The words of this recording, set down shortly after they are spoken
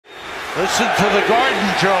Listen to the Garden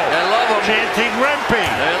Joe. They love him. Chanting Rempe.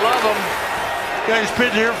 They love him. Guy's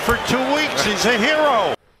been here for 2 weeks. He's a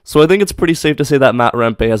hero. So I think it's pretty safe to say that Matt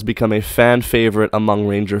Rempe has become a fan favorite among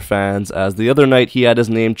Ranger fans, as the other night he had his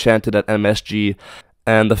name chanted at MSG,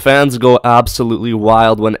 and the fans go absolutely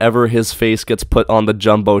wild whenever his face gets put on the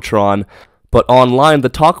Jumbotron. But online, the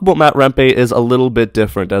talk about Matt Rempe is a little bit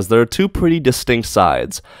different, as there are two pretty distinct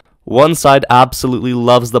sides. One side absolutely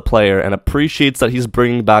loves the player and appreciates that he's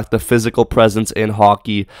bringing back the physical presence in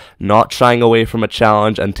hockey, not shying away from a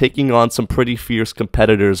challenge and taking on some pretty fierce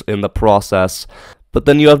competitors in the process. But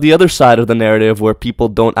then you have the other side of the narrative where people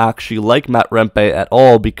don't actually like Matt Rempe at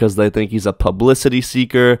all because they think he's a publicity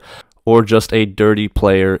seeker or just a dirty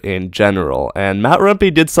player in general. And Matt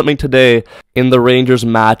Rempe did something today in the Rangers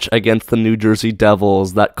match against the New Jersey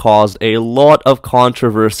Devils that caused a lot of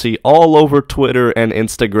controversy all over Twitter and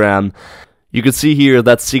Instagram. You can see here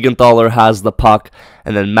that Siegenthaler has the puck,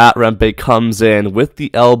 and then Matt Rempe comes in with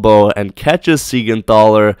the elbow and catches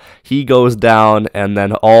Siegenthaler. He goes down, and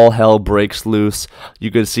then all hell breaks loose.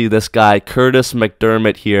 You can see this guy, Kurtis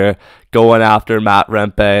MacDermid, here going after Matt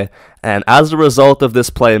Rempe. And as a result of this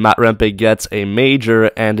play, Matt Rempe gets a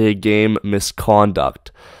major and a game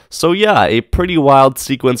misconduct. So yeah, a pretty wild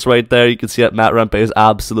sequence right there. You can see that Matt Rempe is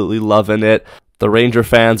absolutely loving it. The Ranger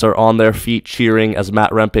fans are on their feet cheering as Matt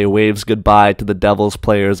Rempe waves goodbye to the Devils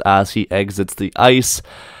players as he exits the ice.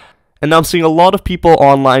 And I'm seeing a lot of people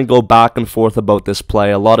online go back and forth about this play.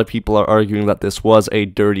 A lot of people are arguing that this was a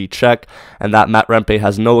dirty check and that Matt Rempe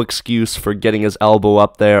has no excuse for getting his elbow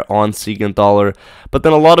up there on Siegenthaler. But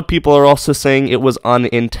then a lot of people are also saying it was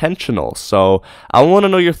unintentional. So I want to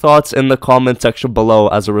know your thoughts in the comment section below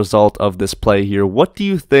as a result of this play here. What do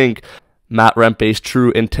you think Matt Rempe's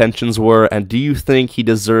true intentions were, and do you think he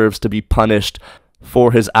deserves to be punished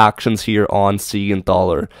for his actions here on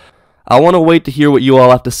Siegenthaler? I want to wait to hear what you all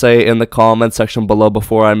have to say in the comment section below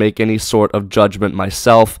before I make any sort of judgment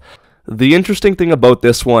myself. The interesting thing about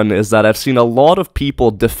this one is that I've seen a lot of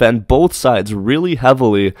people defend both sides really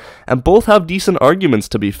heavily, and both have decent arguments,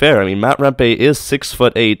 to be fair. I mean, Matt Rempe is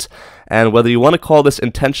 6'8", and whether you want to call this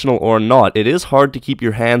intentional or not, it is hard to keep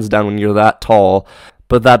your hands down when you're that tall.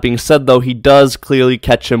 But that being said, though, he does clearly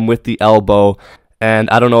catch him with the elbow, and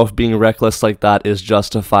I don't know if being reckless like that is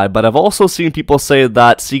justified. But I've also seen people say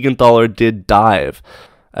that Siegenthaler did dive.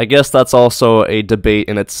 I guess that's also a debate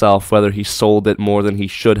in itself, whether he sold it more than he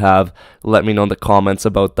should have. Let me know in the comments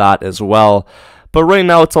about that as well. But right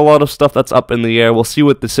now, it's a lot of stuff that's up in the air. We'll see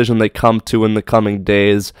what decision they come to in the coming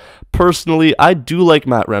days. Personally, I do like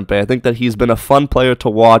Matt Rempe. I think that he's been a fun player to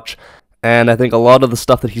watch. And I think a lot of the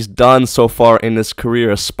stuff that he's done so far in his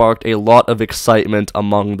career has sparked a lot of excitement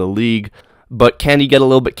among the league. But can he get a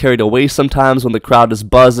little bit carried away sometimes when the crowd is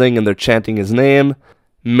buzzing and they're chanting his name?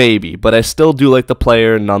 Maybe, but I still do like the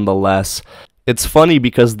player nonetheless. It's funny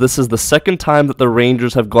because this is the second time that the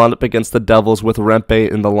Rangers have gone up against the Devils with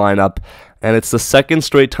Rempe in the lineup, and it's the second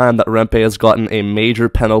straight time that Rempe has gotten a major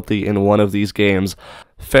penalty in one of these games.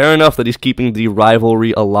 Fair enough that he's keeping the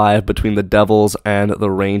rivalry alive between the Devils and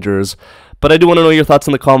the Rangers, but I do want to know your thoughts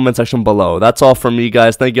in the comment section below. That's all from me,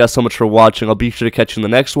 guys. Thank you guys so much for watching. I'll be sure to catch you in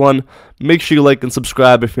the next one. Make sure you like and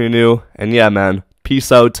subscribe if you're new, and yeah, man,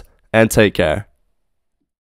 peace out and take care.